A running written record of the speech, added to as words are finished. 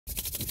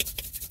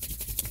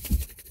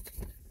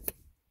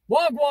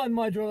Wagwan,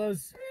 my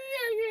drillers.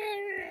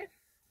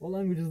 What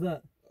language is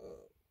that?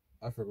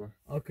 I forgot.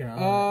 Okay.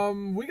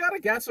 We gotta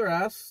gas our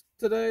ass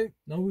today.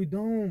 No, we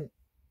don't.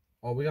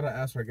 Oh, we gotta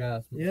ask our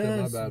gas.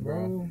 Yes, my bad,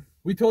 bro.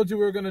 We told you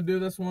we were gonna do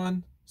this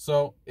one,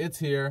 so it's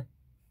here.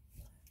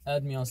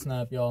 Add me on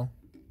Snap, y'all.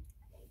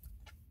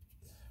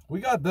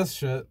 We got this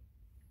shit.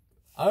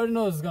 I already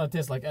know it's gonna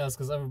taste like ass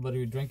because everybody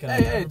who drink it.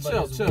 Hey,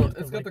 chill.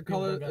 It's got the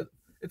color.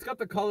 It's got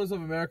the colors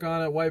of America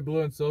on it: white,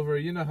 blue, and silver.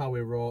 You know how we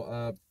roll.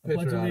 A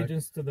pledge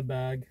allegiance to the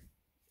bag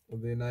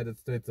of the United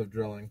States of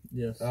drilling.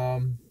 Yes.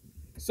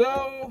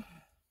 So.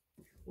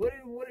 What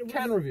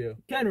can review?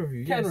 Can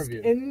review. Can yes,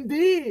 review.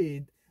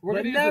 Indeed. We're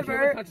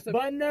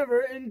But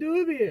never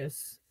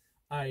indubious.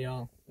 Alright,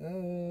 y'all.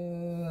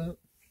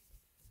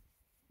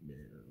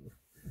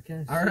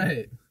 All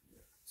right.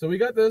 So we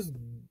got this.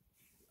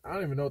 I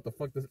don't even know what the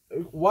fuck this.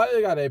 Why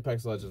they got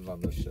Apex Legends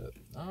on this shit?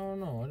 I don't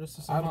know. I just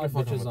see I some don't hot be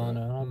fucking bitches with on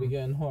that. it. I'll be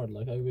getting hard.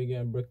 Like I be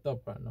getting bricked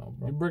up right now,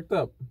 bro. You bricked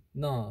up.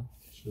 No.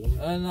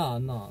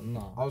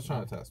 No. I was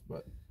trying to test,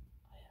 but.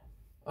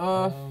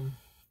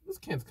 This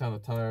can's kind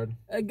of tired.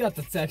 I got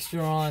the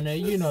texture on it.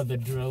 You know the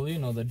drill. You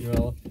know the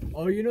drill.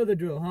 Oh, you know the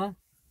drill, huh?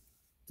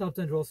 Top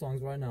 10 drill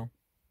songs right now.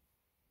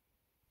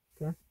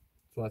 Okay.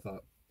 That's what I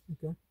thought.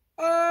 Okay.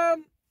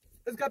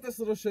 It's got this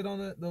little shit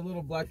on it, the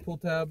little black pull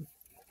tab.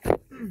 Fuck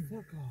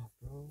off,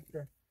 bro.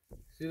 Okay.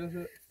 See that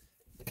shit?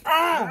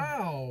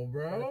 Ah! Ow,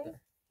 bro. Right there.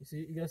 You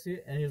see? You guys see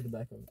it? And here's the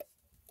back of it.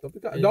 Don't be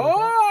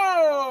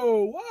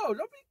no! Whoa!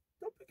 Don't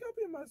be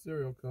copying my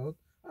serial code.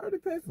 I already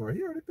paid for it.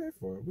 He already paid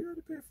for it. We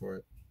already paid for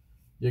it.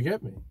 You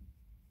get me?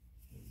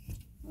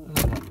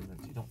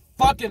 You don't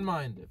fucking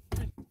mind it.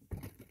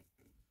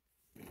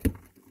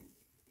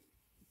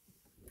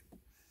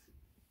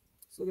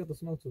 Still got the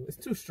smoke to it. It's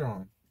too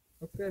strong.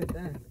 Okay,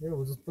 then. Here,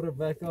 we'll just put it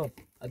back up.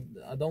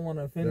 I don't want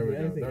to offend There you we or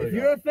go, anything. there we If go.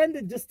 you're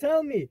offended, just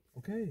tell me.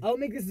 Okay. I'll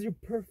make this your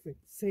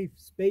perfect, safe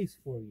space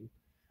for you.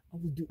 I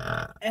will do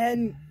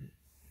and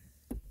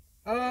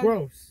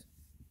gross.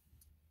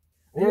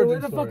 Hey, where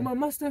the fuck my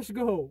mustache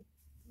go?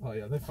 Oh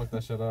yeah, they fucked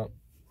that shit up.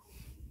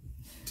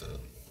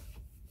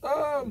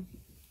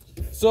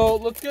 So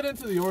let's get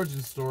into the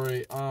origin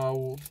story.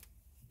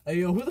 Hey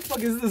yo, who the fuck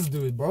is this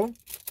dude, bro?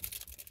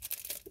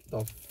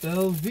 The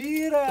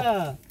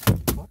Elvira.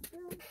 fuck?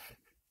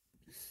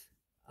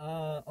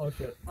 Oh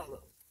shit.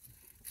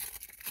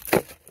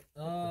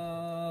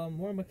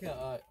 Where am I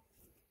at?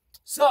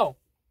 So,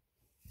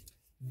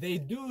 they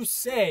do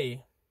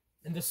say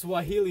in the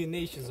Swahili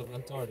nations of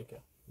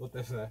Antarctica, What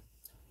they say?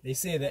 they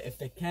say that if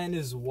the can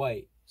is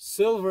white,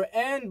 silver,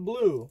 and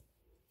blue,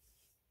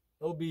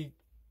 it'll be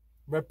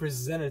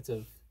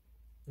representative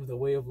of the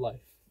way of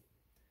life.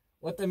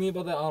 What they mean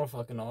by that, I don't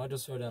fucking know. I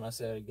just heard it and I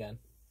say it again.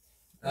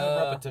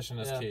 Repetition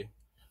is key.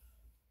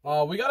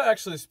 We got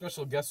actually a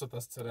special guest with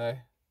us today.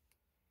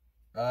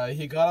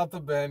 He got out the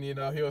bin, you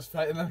know, he was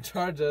fighting them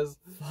charges.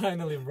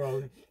 Finally,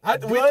 bro.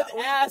 Good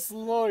ass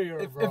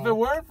lawyer, bro. If it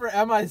weren't for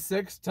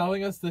MI6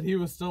 telling us that he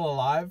was still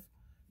alive,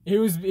 he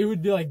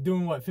would be like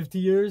doing what, 50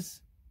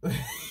 years?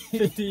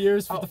 50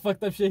 years for the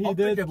fucked up shit he I'm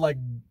did? thinking like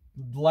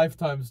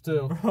lifetimes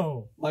too.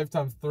 Bro.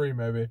 Lifetimes 3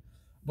 maybe.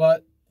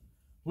 But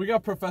we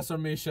got Professor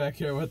Mishak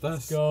here with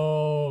us.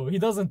 Go. He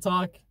doesn't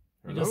talk.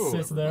 He just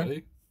sits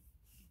there.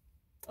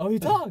 Oh, he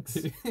talks.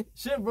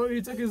 Shit, bro,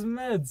 he took his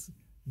meds.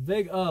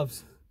 Big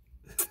ups.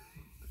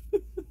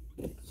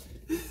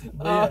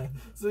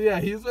 So yeah,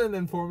 he's been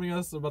informing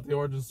us about the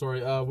origin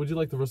story. Would you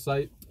like to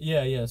recite?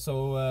 Yeah.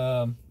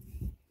 So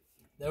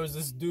there was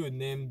this dude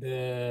named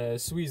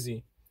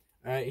Sweezy.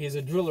 All right, he's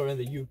a driller in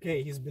the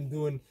UK. He's big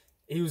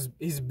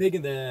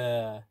in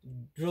the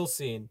drill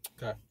scene.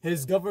 Okay.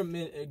 His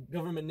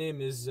government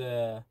name is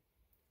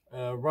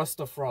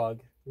Rasta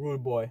Frog,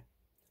 Rude Boy.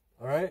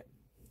 All right,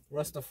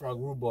 Rasta Frog,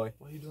 Rude Boy.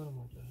 Why are you doing him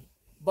like that?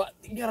 But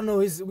you gotta know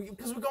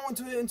because we're going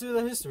into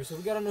the history, so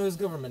we gotta know his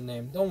government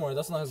name. Don't worry,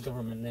 that's not his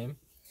government name.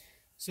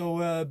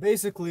 So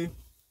basically,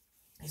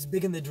 he's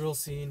big in the drill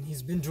scene.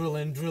 He's been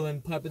drilling,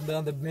 piping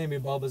down the baby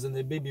bobbas and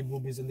the baby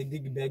boobies and the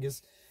giggy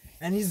baggers,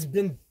 and he's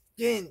been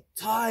getting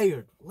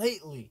tired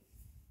lately.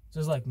 So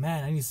he's like,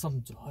 man, I need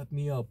something to hype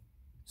me up.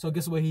 So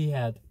guess what he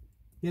had?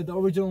 He had the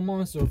original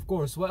monster, of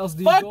course. What else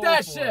do you Fuck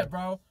that shit,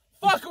 bro.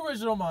 Fuck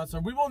original monster.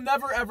 We will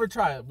never ever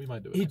try it. We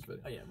might do it next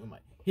video. Oh, yeah, we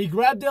might. He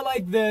grabbed it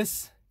like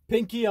this.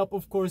 Pinky up,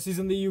 of course. He's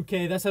in the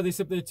UK. That's how they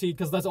sip their tea,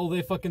 because that's all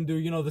they fucking do.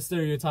 You know the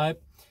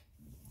stereotype.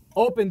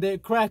 Opened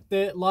it, cracked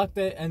it, locked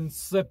it, and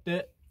slipped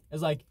it.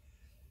 It's like,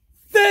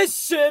 this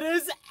shit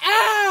is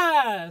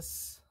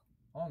ass!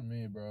 On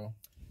me, bro.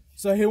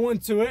 So he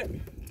went to it,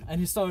 and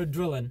he started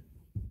drilling.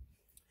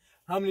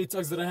 How many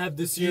tugs did I have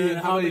this year, and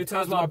how many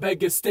times my bed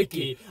gets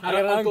sticky? I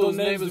got an uncle, his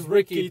name is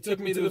Ricky. He took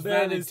me to the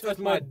van and touched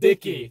my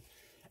dicky.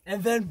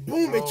 And then,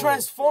 boom, it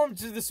transformed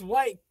to this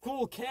white,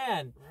 cool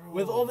can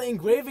with all the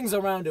engravings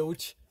around it,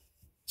 which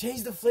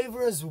changed the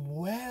flavor as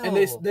well. And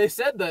they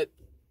said that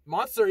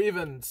Monster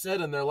even said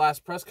in their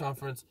last press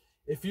conference,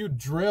 if you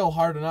drill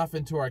hard enough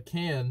into our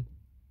can,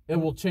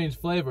 it will change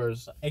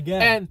flavors.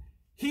 Again. And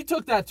He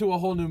took that to a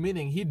whole new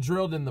meaning. He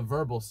drilled in the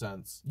verbal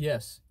sense.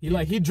 Yes.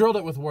 He drilled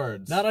it with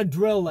words. Not a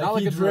drill, like Not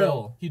like he a drill.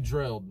 drill. He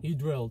drilled. He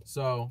drilled.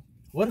 So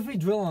What if we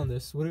drill on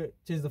this? Would it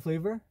change the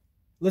flavor?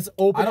 Let's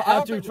open it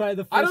after we try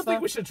the first I don't think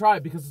time. we should try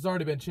it because it's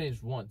already been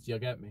changed once. You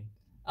get me?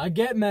 I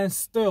get, man,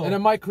 still. And it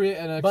might create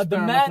an but the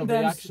experimental mandems,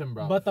 reaction,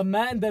 bro. But the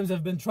mandems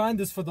have been trying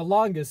this for the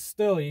longest.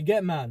 Still, you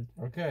get, man.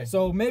 Okay.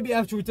 So maybe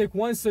after we take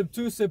 1 sip,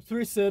 2 sip,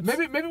 3 sips.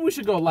 Maybe we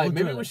should go light. We'll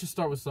Maybe drill we it. should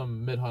start with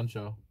some mid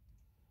honcho.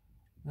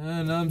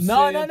 And I'm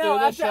No. seeing through the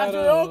After we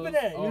shadows. open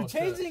it, you're Oh,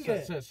 changing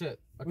it. Shit.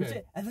 We Okay.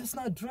 say- And that's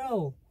not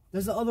drill.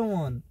 There's the other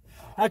one.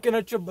 How can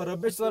I trip but a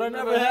bitch that I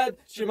never had?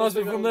 She must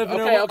be from living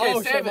in Okay, a- okay,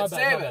 Oh, save shit, it, my bad, save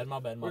my it. bad, my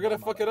bad, my We're bad, gonna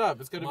my fuck bad. it up.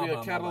 It's gonna My be a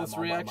bad, catalyst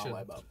my bad, reaction.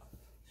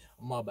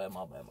 My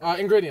bad.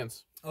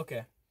 Ingredients.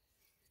 Okay.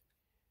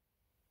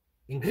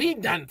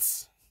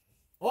 Ingredients.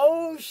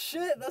 Oh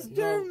shit, that's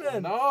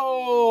German.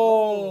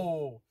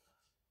 No.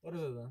 What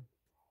is it then?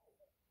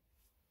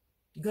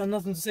 You got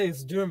nothing to say.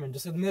 It's German.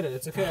 Just admit it.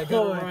 It's okay. I got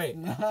No, it right.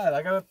 it's not.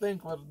 I gotta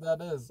think what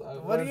that is.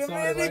 What do you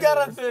mean you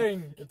gotta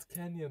think? It's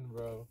Kenyan,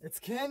 bro. It's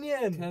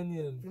Kenyan.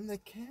 Kenyan. From the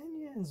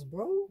canyons,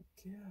 bro.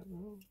 Yeah,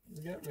 bro.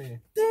 You get me.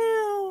 Damn.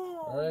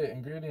 All right,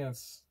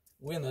 ingredients.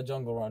 We're in the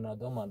jungle right now.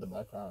 Don't mind the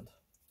background.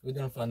 We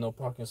didn't find no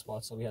parking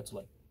spots, so we had to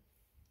like.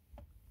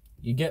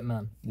 You get,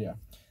 man. Yeah.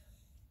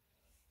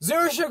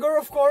 0 sugar,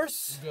 of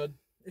course. Good.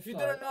 If you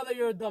Alright. didn't know that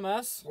you're a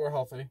dumbass. We're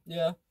healthy.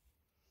 Yeah.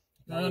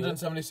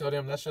 370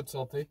 sodium. That shit's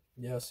salty.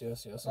 Yes. 6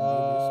 Indeed.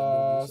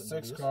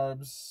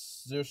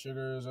 carbs, 0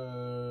 sugars.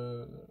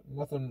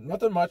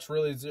 Nothing much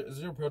really.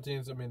 Zero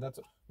proteins. I mean, that's.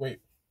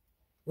 Wait.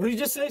 What did you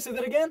just say? Say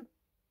that again.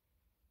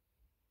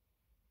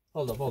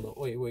 Hold up.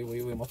 Wait.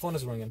 My phone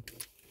is ringing.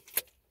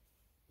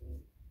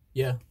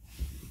 Yeah.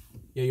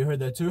 Yeah, you heard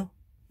that too?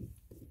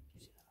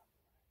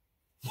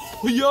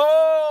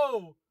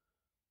 Yo!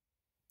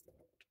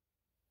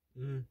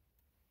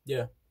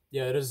 Yeah,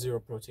 it is 0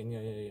 protein.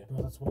 Yeah.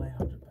 Bro, that's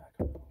 1-800 back.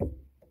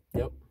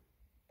 Yep.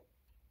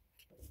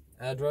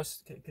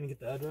 Address? Can you get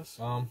the address?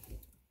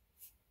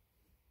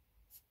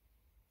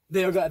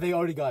 They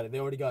already got it.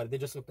 They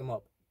just looked them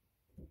up.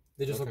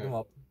 Looked them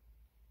up.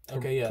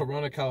 Okay, yeah.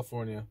 Corona,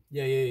 California.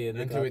 Yeah. They got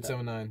that.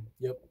 92879.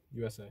 Yep.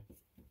 USA.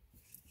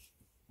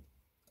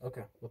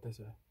 Okay. What they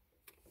say.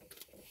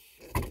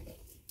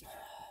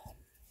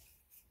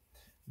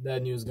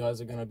 Bad news, guys.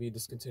 Are gonna be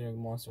discontinuing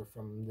Monster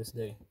from this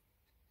day.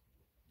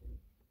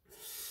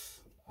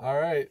 All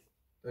right.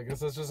 I guess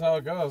that's just how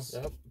it goes.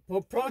 Yep.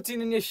 Put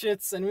protein in your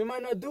shits, and we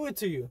might not do it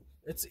to you.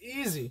 It's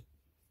easy.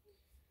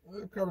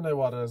 Carbonated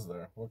water is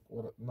there.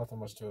 What, nothing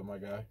much to it, my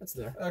guy. It's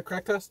there.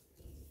 Crack test?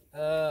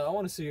 I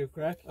want to see your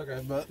crack.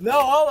 Okay, but... No,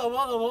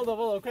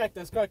 hold up. Crack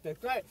test.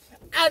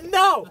 And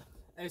no!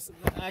 Hey,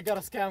 I got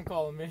a scam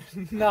calling me.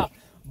 Nah.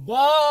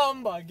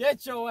 Bomba,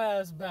 get your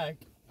ass back.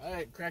 All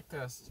right, crack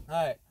test.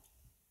 All right.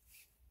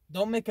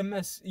 Don't make a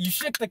mess. You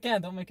shook the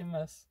can. Don't make a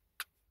mess.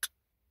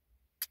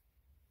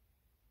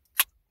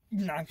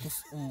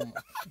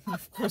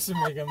 Of course you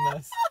make a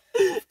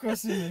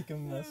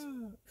mess.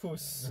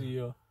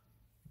 Pussy.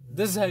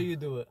 This is how you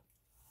do it.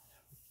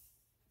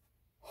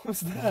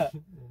 What's that?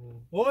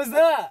 What was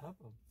that?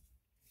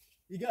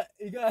 You got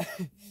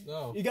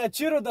No. you got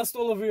Cheeto dust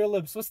all over your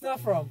lips. What's that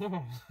from?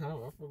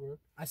 I forgot.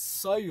 I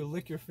saw you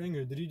lick your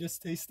finger. Did you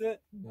just taste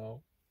it?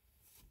 No.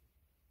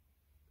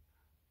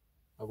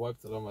 I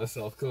wiped it on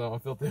myself because I'm a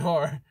filthy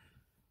whore.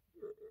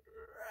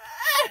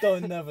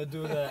 Don't never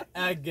do that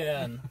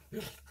again.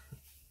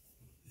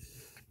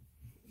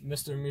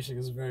 Mr. Mishik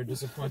is very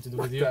disappointed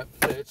with you. That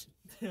bitch.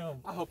 Damn.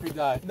 I hope he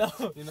died. No.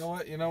 You know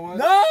what? No! You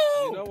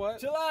know what?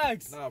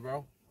 Chillax! Nah,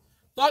 bro.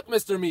 Fuck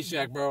Mr.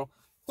 Meshach, bro.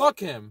 Fuck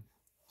him.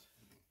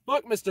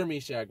 Fuck Mr.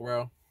 Meshach,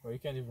 bro. Bro, you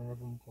can't even rip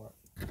him apart.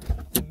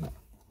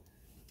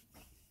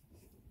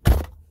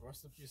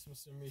 Rest in peace,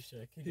 Mr.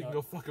 Mishak. He can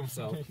go fuck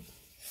himself.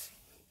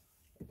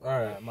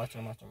 Alright,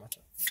 matcha.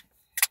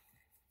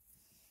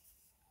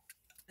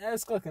 Yeah,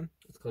 it's cooking.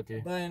 It's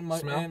cookie. But ain't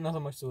Smell?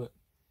 nothing much to it.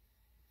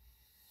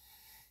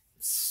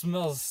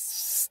 Smells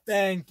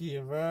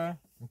stanky, bro.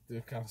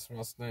 Dude, kind of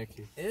smells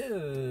stanky.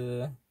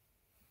 Ew.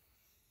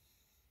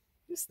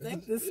 You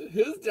stink this.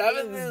 Who's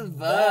driving this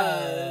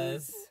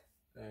bus?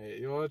 Hey,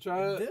 you wanna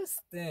try it? This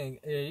thing.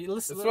 Hey,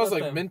 listen, It smells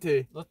let like them,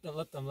 minty. Let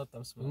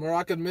them smell.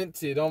 Moroccan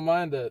minty. Don't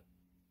mind it.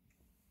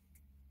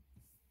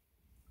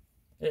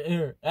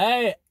 Here.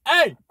 Hey!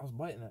 I was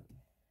biting it.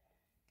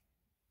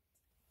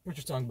 Put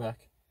your tongue back.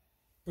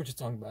 We're your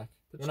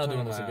not tongue doing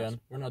in this my again. ass.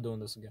 We're not doing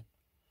this again.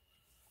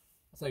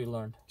 That's how you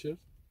learned. Cheers.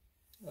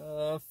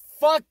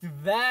 Fuck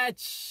that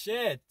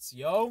shit,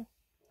 yo.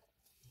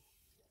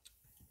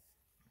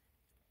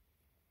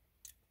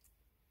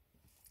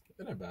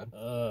 It ain't bad.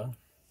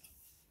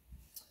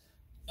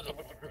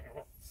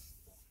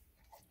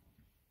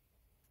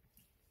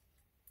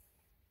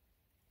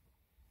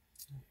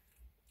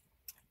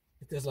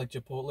 It tastes like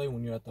Chipotle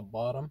when you're at the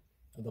bottom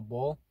of the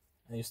bowl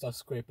and you start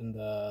scraping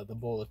the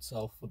bowl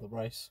itself with the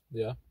rice.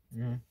 Yeah.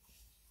 Mm-hmm.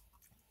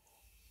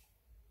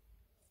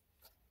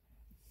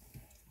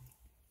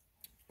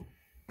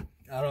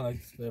 I don't like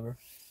this flavor.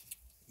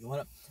 You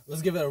wanna?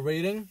 Let's give it a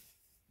rating.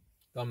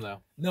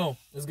 Thumbnail. No,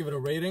 let's give it a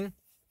rating.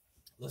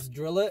 Let's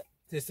drill it.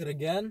 Taste it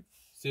again.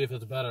 See if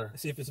it's better.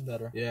 See if it's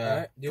better. Yeah. All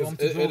right. Do you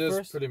want me to drill it is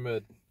first? pretty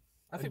mid.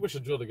 I think we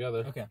should drill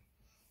together. Okay.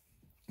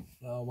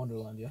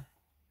 Wonderland, yeah?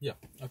 Yeah.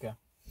 Okay.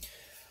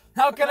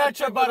 How can I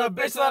trip about a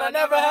bitch that I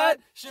never had?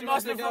 She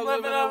must be from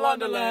living in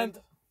Wonderland.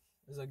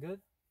 Is that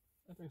good?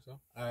 I think so.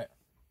 Alright.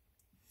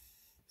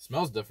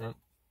 Smells different.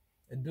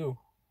 It do.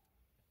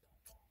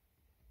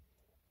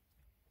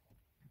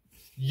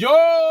 Yo!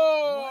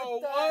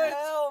 What the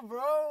hell,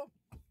 bro?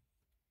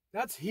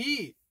 That's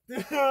heat.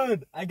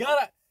 Dude, I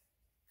gotta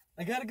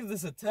give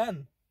this a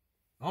 10.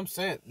 I'm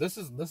saying this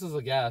is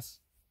a gas.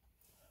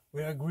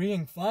 We're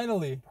agreeing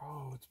finally.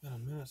 Bro, it's been a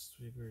minute since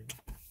we agreed.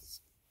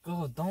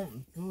 Go,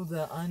 don't do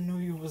that. I knew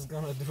you was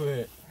gonna do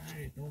it.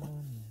 Alright, don't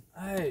mind me.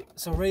 Alright,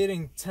 so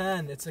rating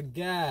 10. It's a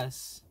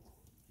gas.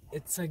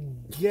 It's a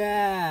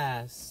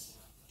gas.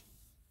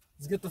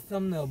 Let's get the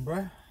thumbnail,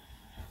 bruh.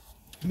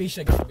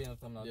 Misha gets to be in the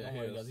thumbnail. Yeah, Don't he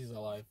worry, is. guys. He's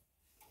alive.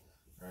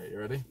 Alright, you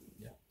ready?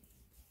 Yeah.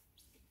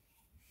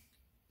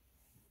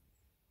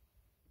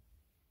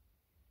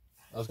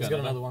 Let's Let's get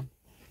another one.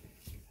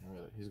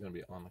 He's gonna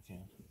be on the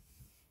cam.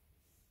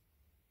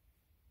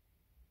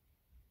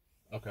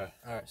 Okay.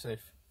 Alright,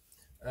 safe.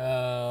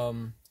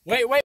 Wait.